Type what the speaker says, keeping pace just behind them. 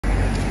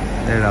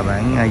Đây là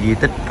bản di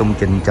tích công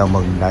trình chào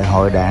mừng Đại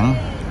hội Đảng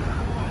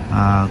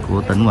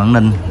của tỉnh Quảng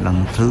Ninh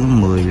lần thứ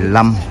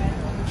 15,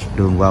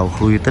 đường vào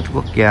khu di tích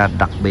quốc gia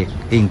đặc biệt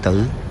Yên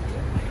Tử,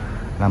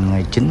 làm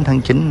ngày 9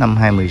 tháng 9 năm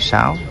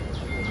 2016,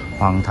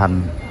 hoàn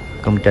thành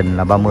công trình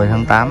là 30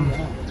 tháng 8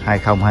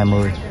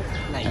 2020.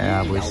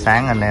 Buổi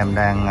sáng anh em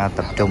đang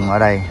tập trung ở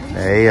đây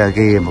để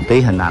ghi một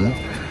tí hình ảnh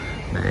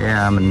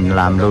để mình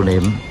làm lưu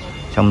niệm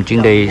trong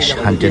chuyến đi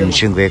hành trình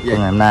xuyên Việt của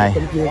ngày hôm nay.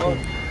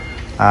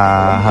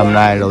 Hôm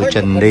nay lộ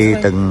trình đi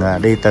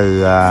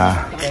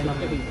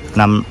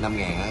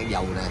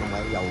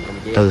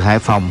từ Hải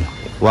Phòng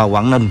qua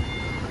Quảng Ninh,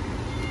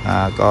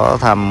 có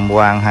tham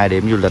quan 2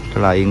 điểm du lịch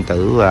là Yên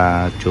Tử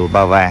và chùa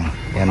Ba Vàng.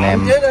 Anh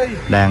em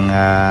đang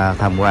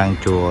tham quan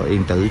chùa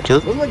Yên Tử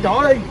trước.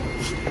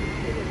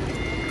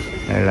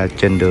 Đây là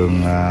trên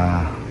đường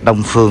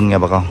Đông Phương nha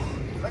bà con,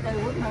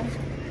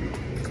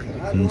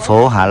 thành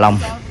phố Hạ Long.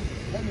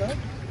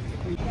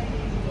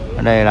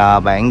 Ở đây là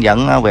bản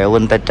dẫn vẹo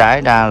bên tay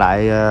trái ra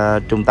lại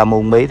trung tâm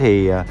Uông Bí,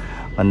 thì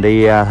mình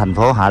đi thành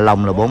phố Hạ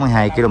Long là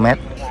 42 km.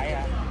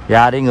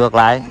 Và đi ngược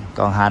lại,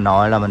 còn Hà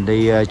Nội là mình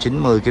đi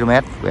 90 km,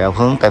 vẹo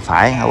hướng tay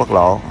phải ở quốc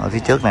lộ ở phía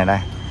trước này đây.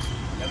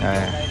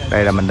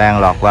 Đây là mình đang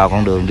lọt vào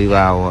con đường đi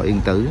vào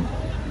Yên Tử,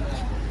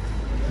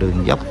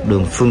 đường dốc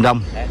đường phương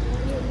Đông.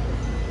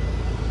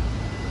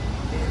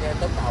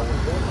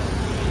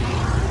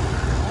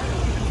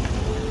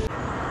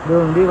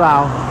 Đường đi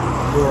vào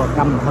chùa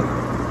Cầm Thực,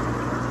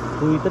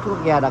 khu di tích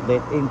quốc gia đặc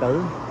biệt Yên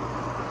Tử,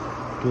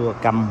 chùa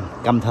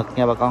Cầm Thực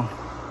nha bà con.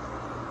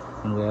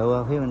 Mình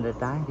quẹo phía bên tay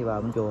trái đi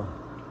vào bên chùa,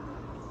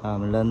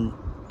 mình lên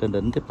trên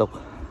đỉnh tiếp tục,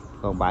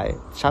 còn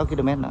 6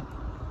 km nữa,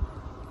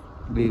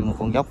 đi một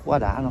con dốc quá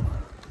đã luôn.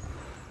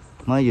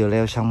 Mới vừa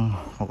leo xong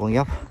một con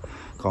dốc,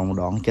 còn một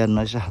đoạn trên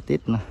nữa sẽ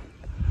tiếp nữa.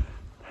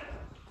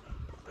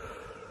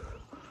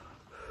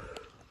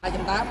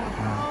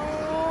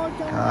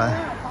 Rồi.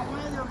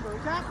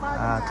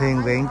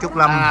 Thiền viện Trúc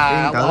Lâm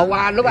Yên Tử. Hôm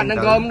qua lúc anh ăn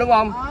cơm đúng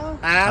không?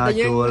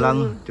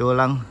 Chùa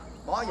Lân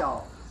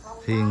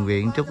Thiền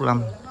viện Trúc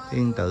Lâm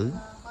Yên Tử.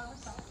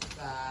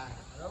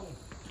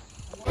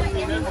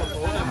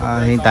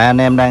 Hiện tại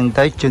anh em đang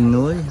tới chân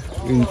núi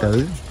Yên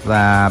Tử,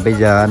 và bây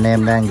giờ anh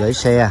em đang gửi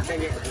xe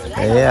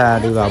để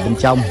đi vào bên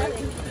trong,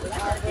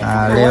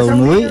 leo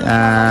núi.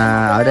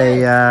 Ở đây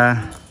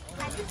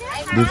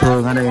địa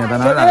phương ở đây người ta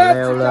nói là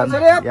leo lên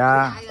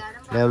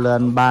leo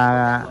lên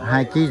 2,5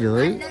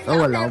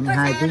 kg,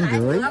 2 tiếng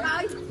rưỡi,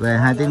 về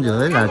 2 tiếng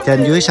rưỡi, là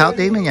trên dưới 6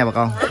 tiếng đó nha bà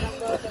con.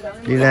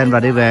 Đi lên và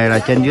đi về là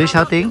trên dưới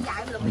 6 tiếng.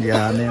 Bây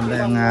giờ anh em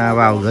đang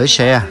vào gửi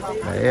xe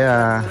để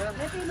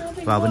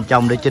vào bên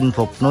trong để chinh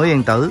phục núi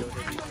Yên Tử.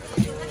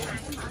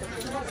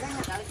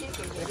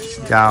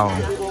 Chào.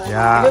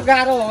 Dạ.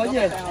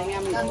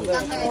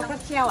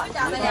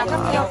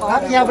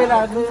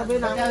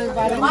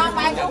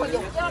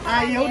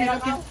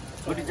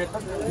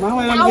 Má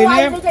 15 kỷ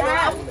niệm.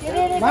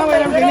 Má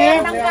 15 kỷ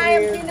niệm.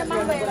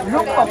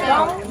 Rút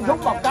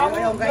bọc trống.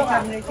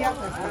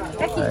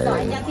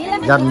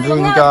 Dành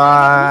riêng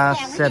cho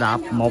xe đạp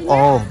 1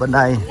 ô bên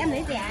đây.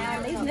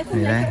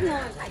 Này đây.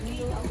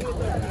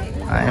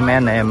 Em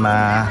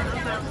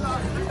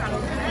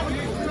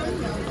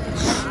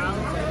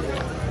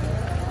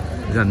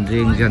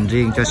dành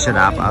riêng cho xe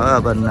đạp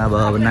ở bên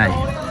bờ bên này.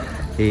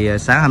 Thì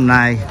sáng hôm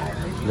nay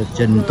lịch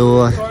trình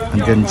tour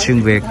hành trình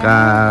xuyên Việt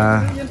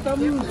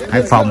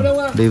Hải Phòng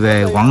đi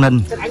về Quảng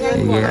Ninh,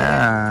 thì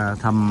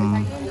thăm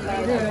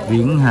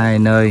viếng 2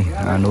 nơi,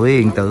 núi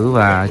Yên Tử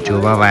và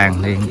chùa Ba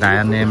Vàng. Thì hiện tại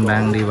anh em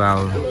đang đi vào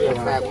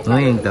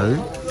núi Yên Tử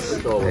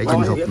để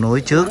chinh phục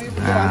núi trước.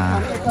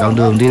 Đoạn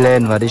đường đi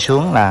lên và đi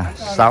xuống là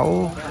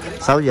 6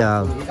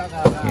 giờ.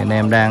 Thì anh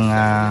em đang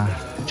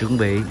chuẩn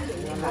bị.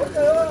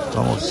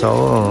 Có một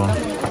số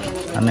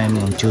anh em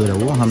còn chưa đủ,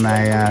 hôm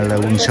nay là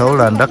quân số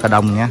lên rất là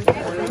đông nha,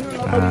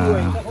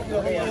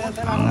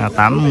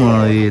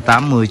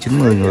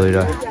 80-90 người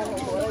rồi.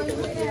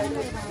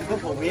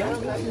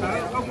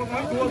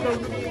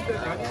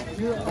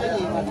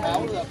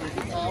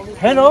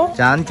 Hello.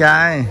 Chào anh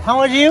trai. How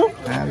are you?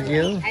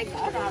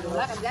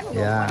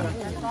 Dạ.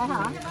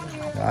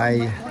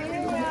 Rồi.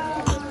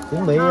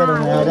 Chuẩn bị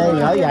đường nghề đây,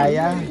 gỡ giày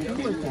á.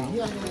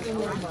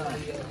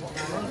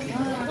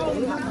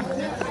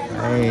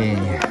 Đây.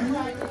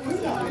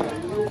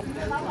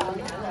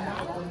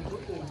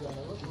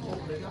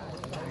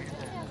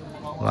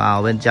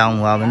 Vào bên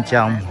trong.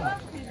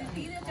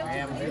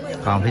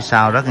 Còn phía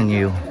sau rất là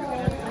nhiều.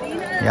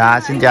 Dạ,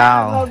 xin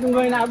chào.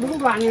 Người nào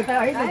đúng đoàn người ta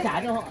ấy ta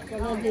trả cho họ, cho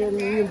nó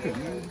nghiêm chỉnh.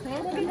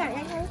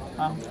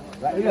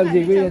 Vậy là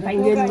gì bây giờ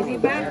thanh niên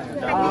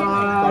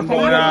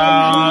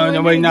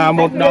nhà mình là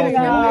một đầu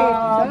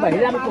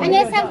 75 tuổi. Anh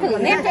ấy sang thử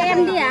nét cho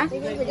em đi ạ.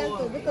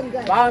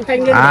 Vâng,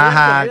 thanh niên.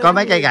 Có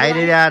mấy cây gậy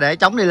đi ra để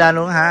chống đi lên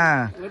luôn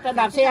ha. Người ta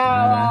đạp xe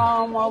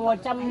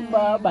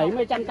 170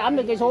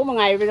 180 cây số một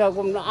ngày, bây giờ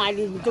cũng ai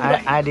đi chống gậy.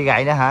 Ai đi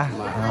gậy nữa hả?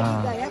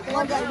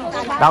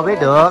 Đâu biết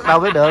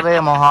được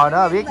đây mồ hôi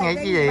đó biết ngay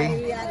chứ gì.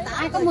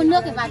 Ai có mua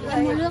nước thì vào cho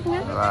em mua nước nhé.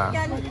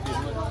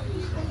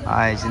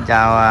 Rồi, xin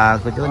chào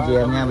cô chú anh chị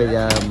em nha. Bây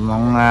giờ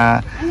mong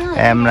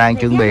Em đang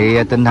chuẩn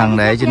bị tinh thần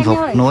để chinh phục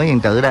núi Yên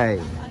Tử đây.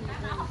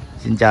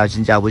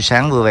 Xin chào buổi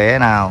sáng vui vẻ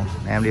nào.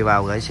 Em đi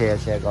vào gửi xe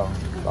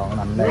còn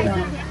nằm đây nè.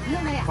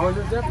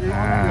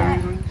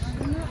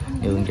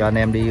 Nhường cho anh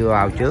em đi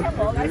vào trước.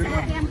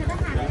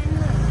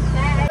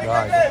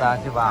 Rồi chúng ta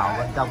sẽ vào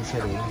bên trong xe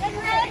điện.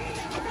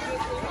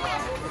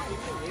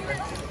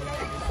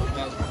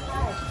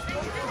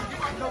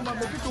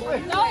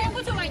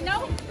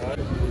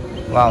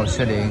 Vào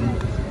xe điện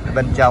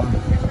bên trong.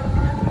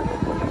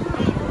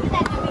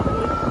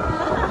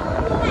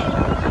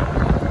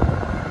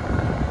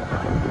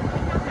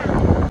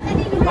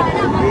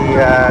 Đi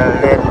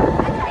lên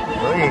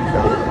núi Yên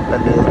Tử,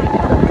 lên đường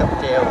lên cáp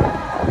treo.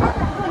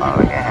 Đó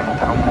là cái hàng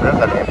cổng rất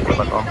là đẹp của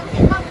bà con.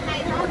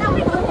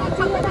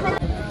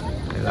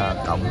 Đây là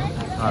cổng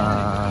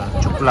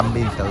Trúc Lâm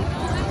Yên Tử.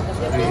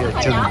 Phía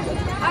chân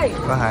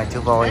có 2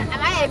 chú voi.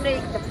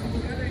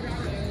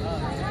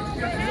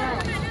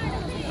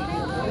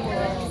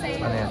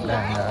 Anh em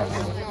đang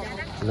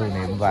lưu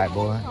niệm vài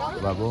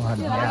bố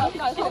hình nha.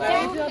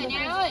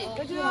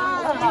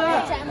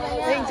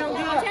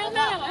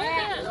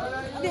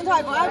 Điện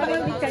thoại của ai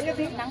vậy? Đi tránh cho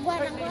tí. Nắng quá.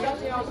 Đây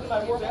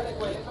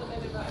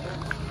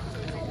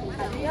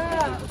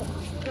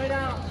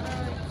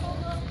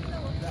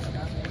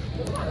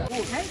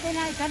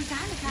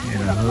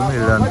là hướng đi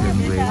lên thiền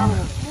viện.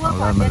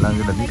 Lên mình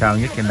lên cái đỉnh cao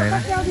nhất trên đây đó.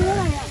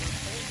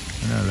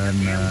 Đó là lên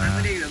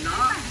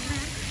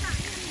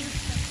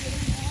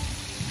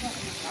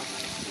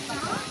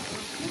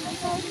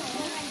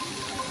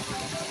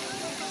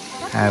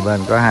hai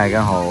bên có 2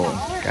 cái hồ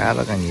cá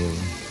rất là nhiều.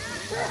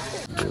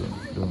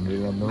 Đường đi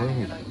lên núi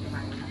thì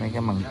mấy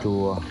cái măng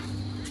chua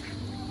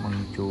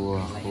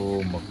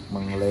khô, mực,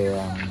 măng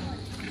le,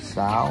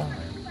 sáo,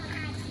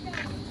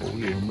 củ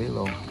gì không biết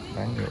luôn,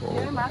 bán nhiều ổ.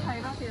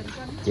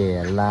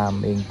 Chè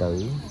lam Yên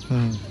Tử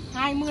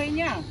 20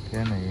 nhá.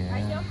 Cái này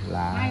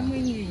là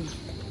 20.000.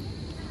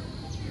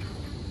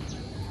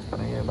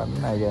 mấy cái bánh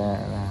này là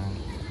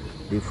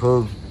địa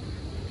phương.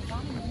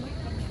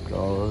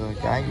 Rồi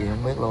trái gì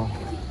không biết luôn.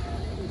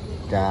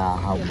 Trà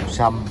hồng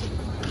sâm.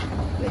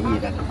 Cái gì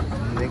đó?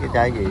 Không biết cái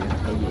trái gì đó.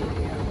 Cái gì?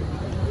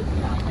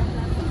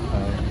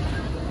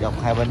 Dọc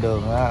hai bên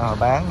đường đó, họ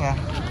bán nha.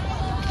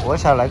 Ủa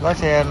sao lại có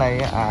xe này?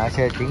 À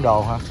xe chuyển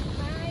đồ hả?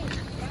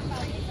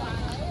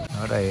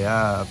 Ở đây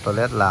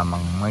toilet làm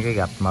bằng mấy cái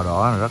gạch màu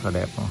đỏ rất là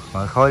đẹp.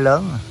 Khối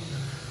lớn,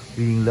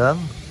 duyên lớn.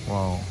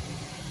 Wow.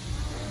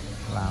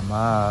 Làm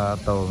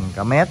tường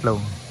cả mét luôn.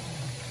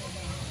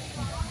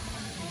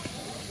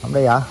 Không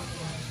đây hả?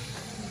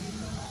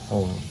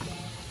 Ồ,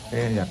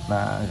 cái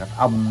gạch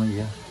ong gì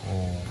vậy?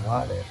 Ồ,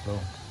 quá đẹp luôn.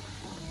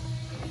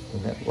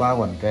 Toilet quá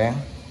hoành tráng.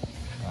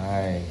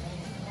 Đây.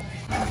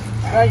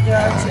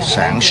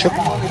 Sản xuất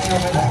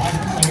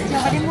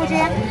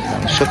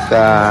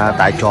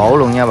tại chỗ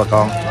luôn nha bà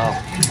con.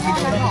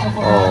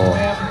 Ồ,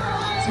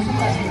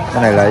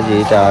 cái này là cái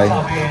gì trời?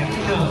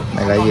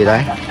 Này là cái gì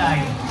đấy?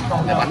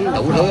 Cái bánh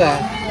đủ thứ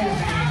à.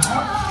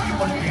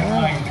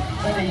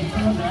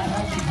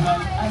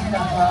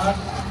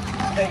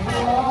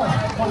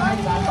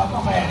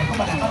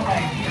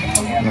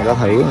 Này có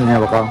thủy luôn nha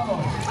bà con.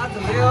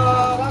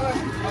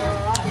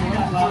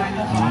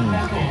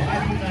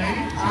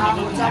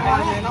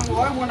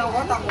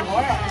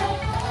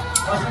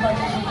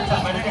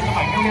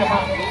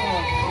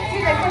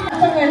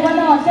 Người Quan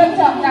Họ trân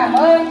trọng cảm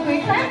ơn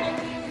quý khách.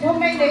 Hôm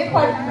nay đến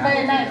phần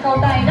về lại cầu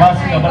tài đất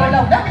này, cầu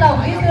lộc đất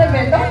lộc, đi tươi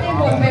về tốt, đi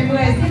 1 về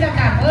 10. Xin được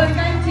cảm ơn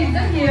các anh chị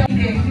rất nhiều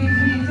để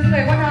cho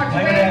người Quan Họ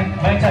chúng em.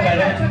 Cho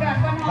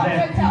đoàn Quan Họ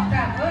trân trọng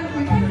cảm ơn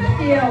quý khách rất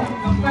nhiều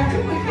và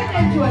chúc quý khách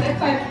lên chùa đến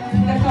Phật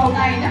được cầu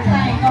tài đất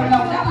này, cầu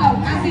lộc đất lộc.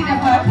 Xin được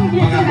mời quý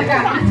vị, xin được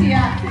cảm ơn chị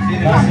ạ.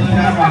 Xin được sư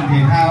đoàn thể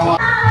thao.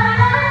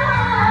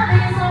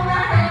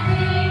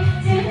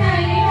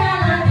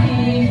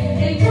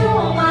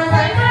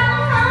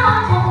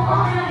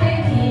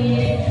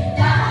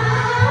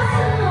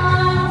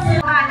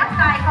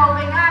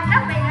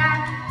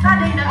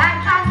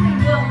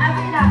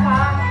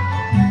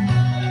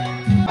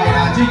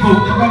 Chinh phục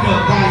những con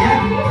đường dài nhất.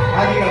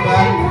 A Di Đà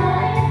Phật.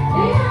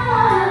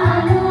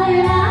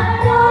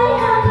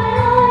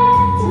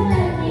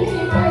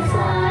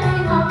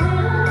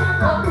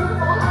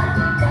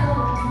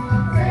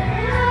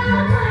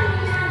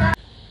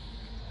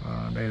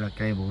 Đây là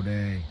cây bồ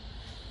đề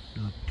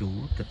được Chủ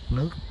tịch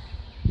nước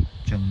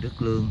Trần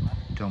Đức Lương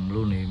trồng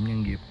lưu niệm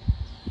nhân dịp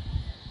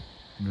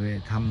về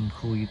thăm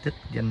khu di tích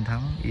danh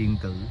thắng Yên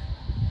Tử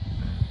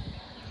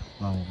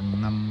vào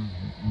năm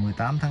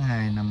 18 tháng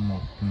 2 năm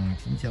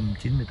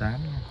 1998.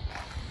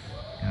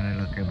 Đây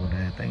là cây bồ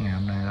đề, tới ngày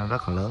hôm nay nó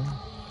rất là lớn.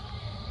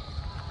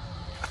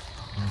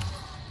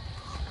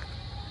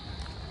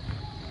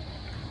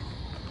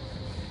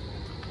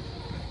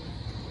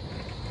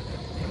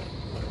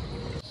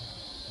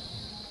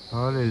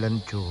 Đó đi lên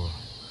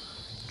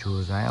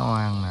chùa Giải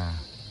Oan nè,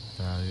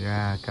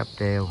 ra cáp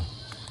treo,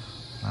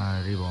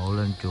 đi bộ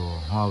lên chùa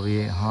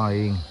Hoa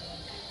Yên.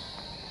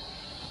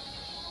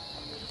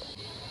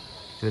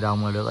 Chùa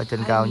Đồng là được ở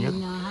trên cao nhất.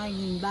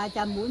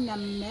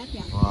 2.345 m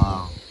nha.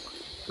 Wow.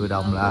 chùa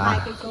Đồng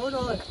là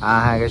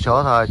 2 cây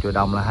số thôi. Chùa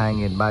Đồng là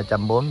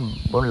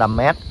 2345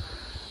 m,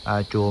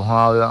 chùa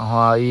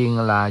Hoa Yên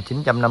là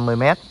 950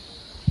 m,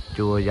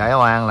 chùa Giải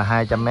Oan là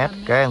 200 m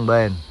kế bên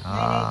bên.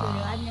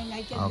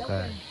 Ok,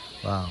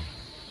 vâng.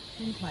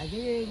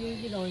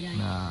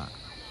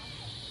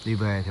 Đi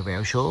về thì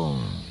vẹo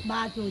xuống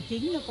 3 chùa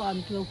chính,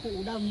 còn chùa phụ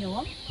đông nhiều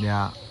lắm.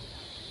 Dạ.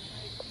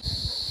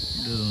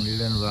 Đường đi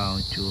lên vào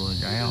chùa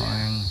Giải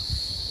Oan.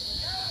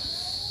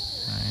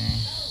 Đấy.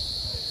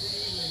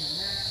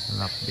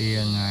 Lập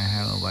bia ngày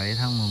 27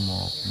 tháng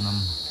 11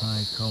 năm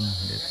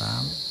 2008,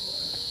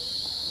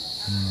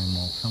 ngày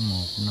 1 tháng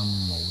 1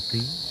 năm Mậu Tý.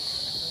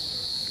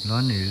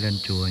 Lối này lên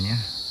chùa nhé.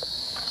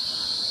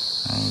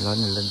 Đấy, lối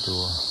này lên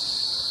chùa.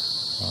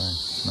 Rồi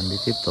mình đi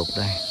tiếp tục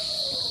đây.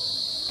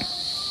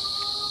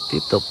 Tiếp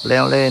tục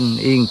leo lên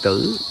Yên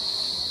Tử.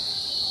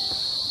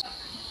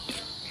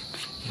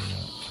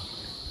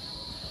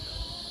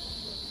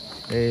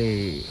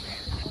 Đi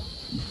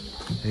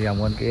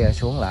vòng bên kia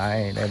xuống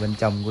lại. Đây bên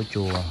trong của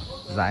chùa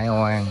Giải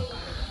Oan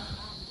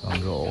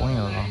còn gỗ nha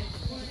con.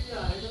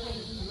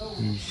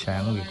 Di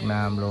sản Việt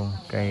Nam luôn.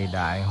 Cây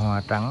đại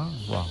hoa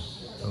trắng. Wow,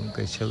 đúng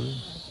cây sứ.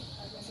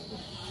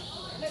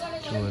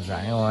 Chùa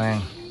Giải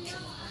Oan.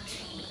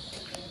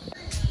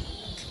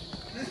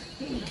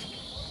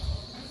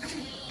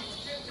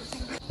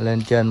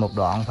 Lên trên một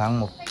đoạn khoảng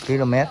 1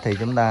 km thì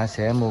chúng ta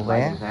sẽ mua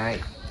vé.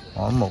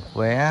 Mỗi một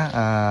vé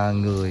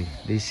người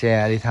đi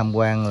xe đi tham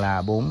quan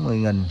là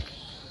 40.000.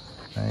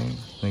 Đấy,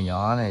 người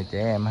nhỏ này trẻ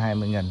em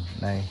 20.000.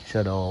 Đây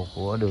sơ đồ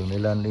của đường đi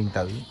lên Yên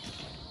Tử.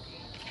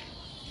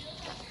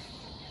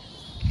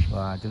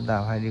 Và chúng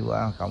ta phải đi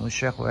qua cổng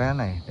soát vé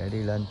này để đi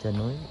lên trên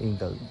núi Yên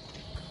Tử.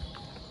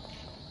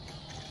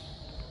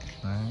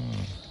 Đấy.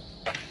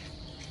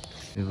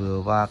 Thì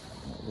vừa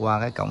qua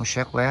cái cổng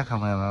soát vé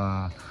không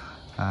mà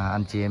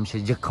anh chị em sẽ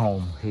giật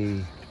hồn khi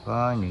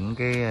có những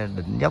cái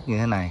đỉnh dốc như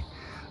thế này.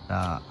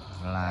 Đó,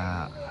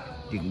 là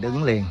chuyện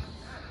đứng liền.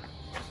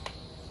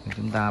 Thì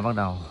chúng ta bắt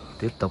đầu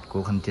tiếp tục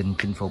cuộc hành trình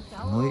chinh phục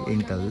núi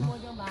Yên Tử.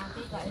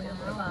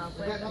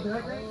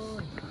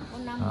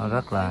 Nó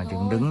rất là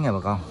dựng đứng nha bà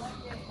con.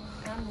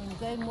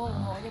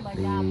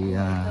 Đi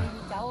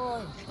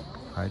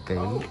phải kỹ.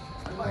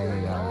 Đây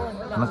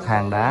mất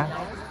thang đá,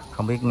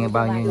 không biết nghe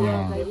bao nhiêu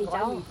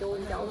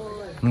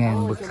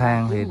ngàn bậc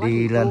thang. Thì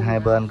đi lên hai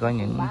bên có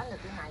những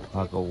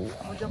bà cụ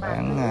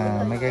bán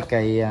mấy cái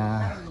cây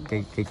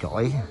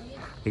chổi,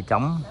 cây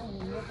trống.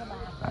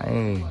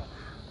 Đấy,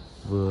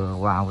 vừa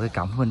vào cái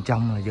cổng bên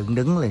trong là dựng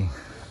đứng liền.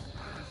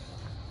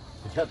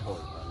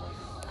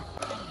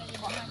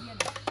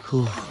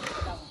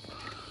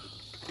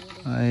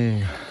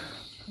 Đây,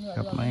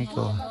 gặp mấy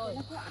cô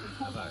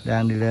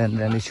đang đi lên,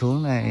 đang đi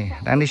xuống này.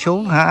 Đang đi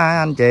xuống hả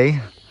anh chị?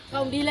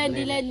 Không, đi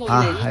lên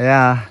ngồi nghỉ.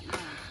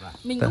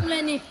 Mình cũng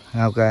lên đi.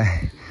 Ok.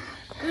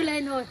 Cứ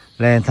lên thôi.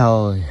 Lên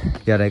thôi.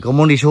 Giờ này có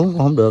muốn đi xuống cũng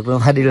không được đâu,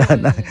 phải đi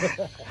lên thôi.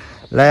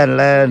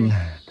 Lên.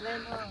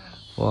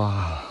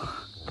 Wow.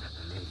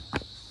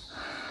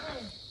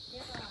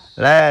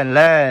 Lên.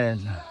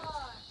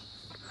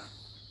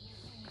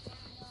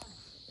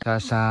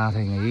 Xa thì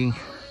nghỉ.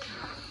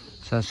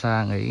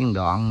 Xa nghỉ một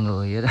đoạn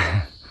người vậy đó.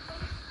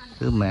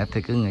 Cứ mệt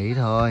thì cứ nghỉ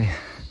thôi.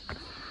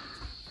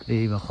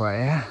 Đi mà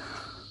khỏe.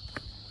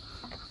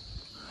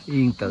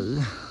 Yên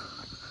Tử.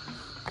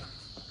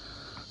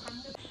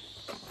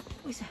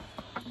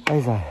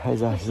 Ây giời,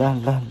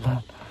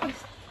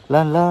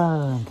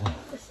 lên.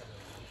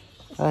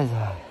 Ây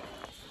giời.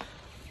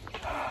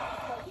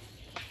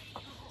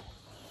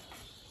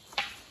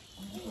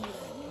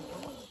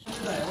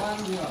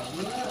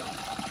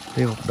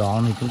 Đi một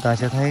đoạn thì chúng ta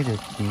sẽ thấy được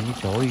những cái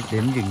chỗ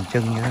điểm dừng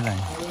chân như thế này.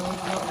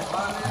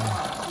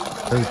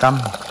 Từ tâm,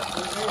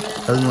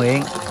 tự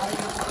nguyện,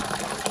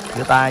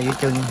 giữa tay, giữa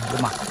chân,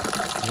 giữa mặt,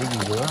 giữa gì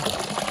nữa.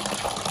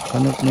 Có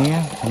nước mía,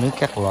 nước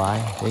các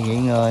loại để nghỉ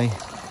ngơi,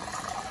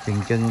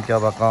 dừng chân cho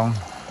bà con.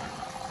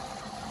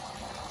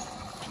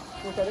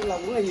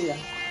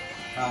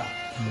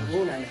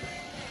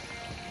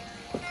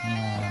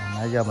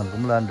 Nãy giờ mình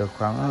cũng lên được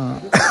khoảng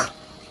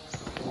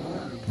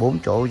 4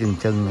 chỗ dừng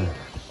chân rồi.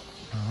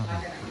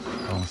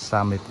 Còn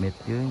xa mịt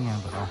dưới nha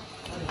bà con.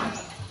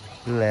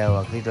 Cứ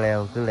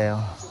leo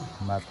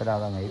mà tới đâu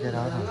là nghỉ tới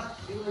đó thôi.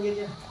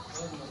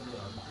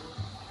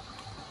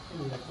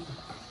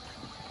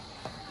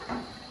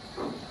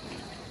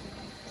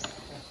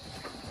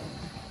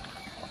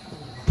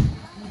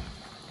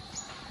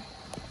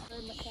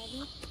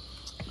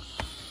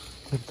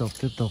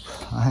 Tiếp tục.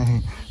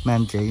 Mấy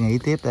anh chị nghỉ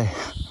tiếp đây.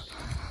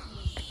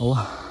 Ủa,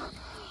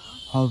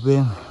 hoa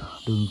viên,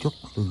 đường Trúc,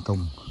 đường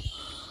Tùng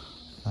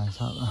là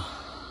sao đó?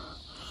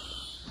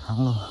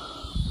 Thẳng luôn.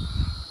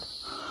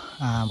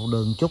 Một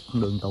đường Trúc,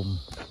 đường Tùng.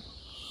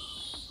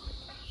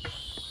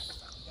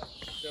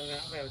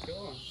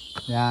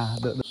 Dạ,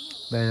 được.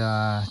 Đây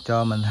là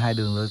cho mình 2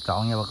 đường lựa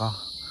chọn nha bà con.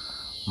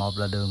 Một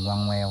là đường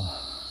ngoằn ngoèo,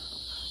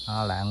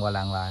 lạng qua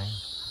lạng lại.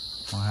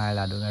 Còn 2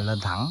 là đường này lên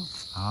thẳng.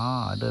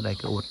 Đó, ở đây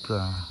cái ụt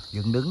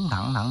dựng đứng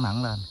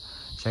thẳng lên,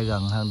 sẽ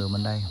gần hơn đường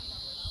bên đây.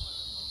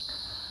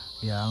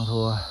 Giờ ăn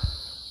thua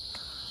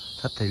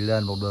Thích thì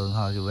lên một đường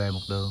thôi, rồi về một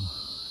đường.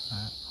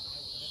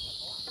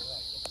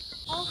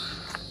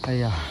 Bây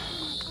giờ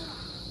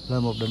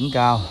lên một đỉnh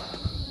cao.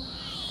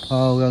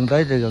 Gần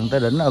tới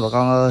đỉnh rồi bà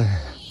con ơi.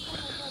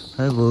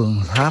 Tới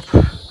vườn tháp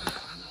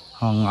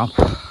Hòn Ngọc.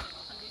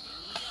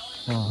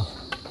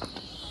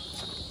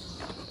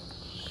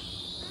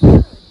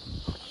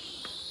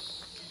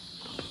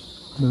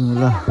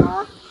 Đừng lên.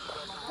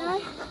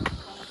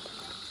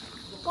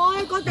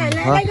 Coi có thể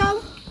lên đây không?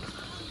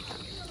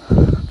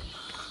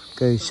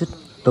 Cây xích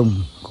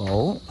tùng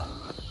cổ,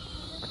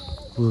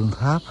 vườn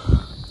tháp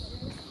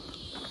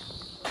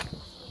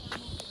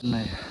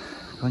này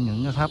có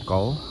những cái tháp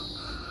cổ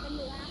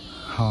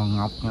Hòn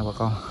Ngọc nha bà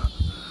con.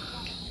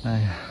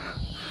 Đây,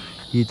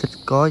 di tích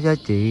có giá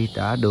trị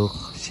đã được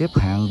xếp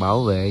hạng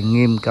bảo vệ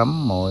nghiêm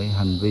cấm mọi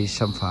hành vi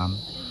xâm phạm.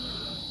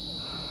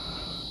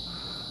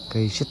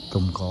 Cây xích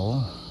tùng cổ,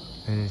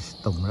 cây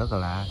xích tùng rất là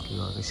lạ,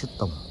 gọi cây xích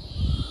tùng.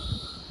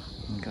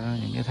 Có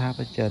những cái tháp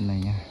ở trên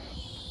này nha.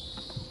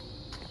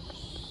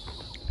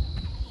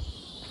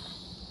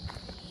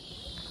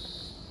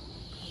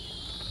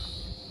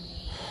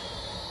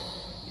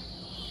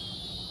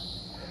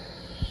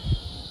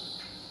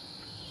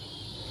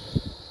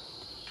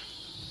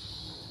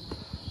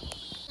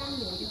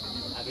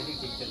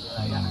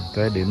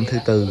 Cái điểm thứ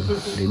tư,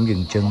 điểm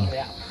dừng chân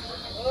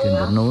trên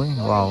đỉnh núi.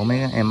 Wow, có mấy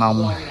em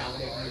ong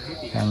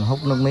đang hút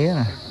nước mía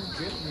nè.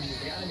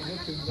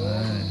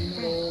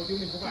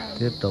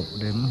 Tiếp tục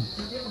điểm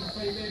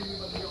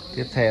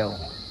tiếp theo.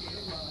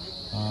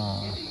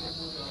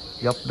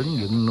 Dốc đứng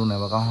dựng luôn nè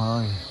bà con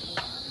ơi.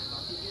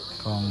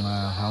 Còn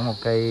khoảng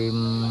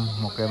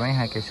một cây mấy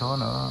 2 cây số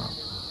nữa.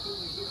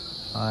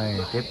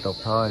 Rồi tiếp tục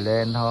thôi,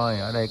 lên thôi.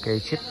 Ở đây cây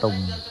xích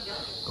tùng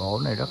cổ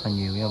này rất là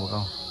nhiều nha bà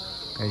con.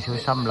 Cây số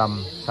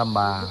 65,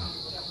 63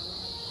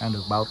 đang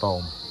được bảo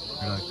tồn.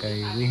 Rồi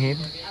cây quý hiếm.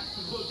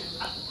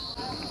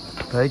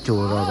 Tới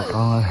chùa rồi bà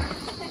con ơi.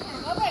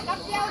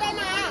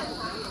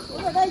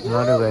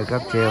 Nó đi về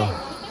cáp treo.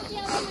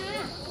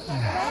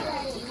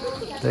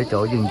 Tới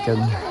chỗ dừng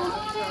chân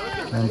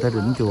nên tới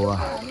đỉnh chùa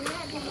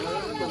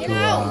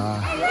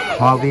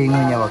Hoa Viên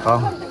thôi nha bà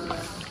con.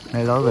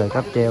 Đây lối về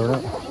cáp treo đó.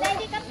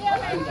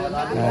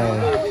 Đây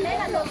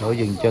chỗ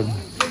dừng chân.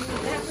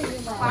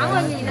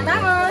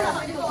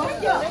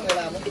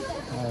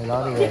 Đây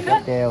lối đi về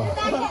cáp treo.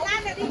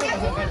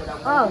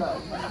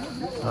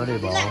 Lối đi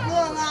bộ.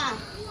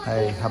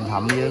 Đây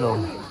thăm dưới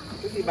luôn.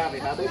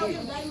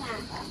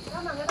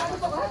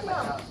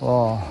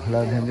 Wow,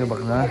 lên thêm cái bậc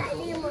nữa.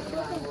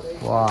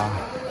 Wow.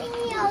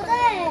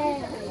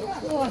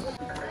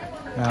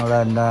 Nào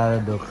lên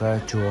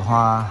được chùa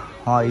Hoa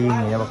Yên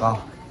này nha bà con.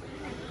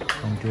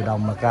 Còn chùa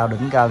Đồng là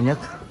đỉnh cao nhất.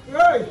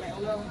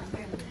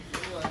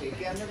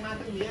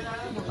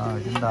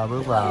 Rồi chúng ta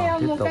bước vào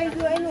tiếp tục.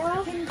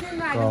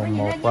 Còn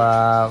một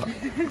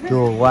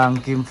chùa Quan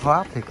Kim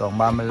Pháp thì còn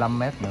 35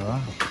 m nữa.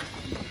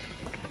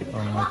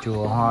 Còn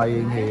chùa Hoa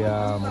Yên thì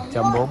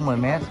 140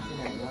 m.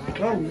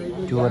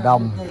 Chùa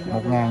Đồng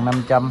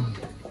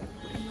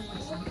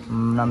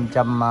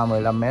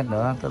 515 m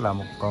nữa, tức là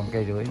còn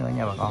cây rưỡi nữa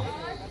nha bà con.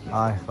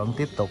 Rồi vẫn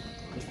tiếp tục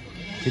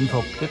chinh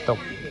phục, tiếp tục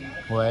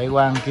Huệ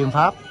Quan Kim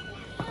Pháp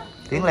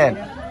tiến lên.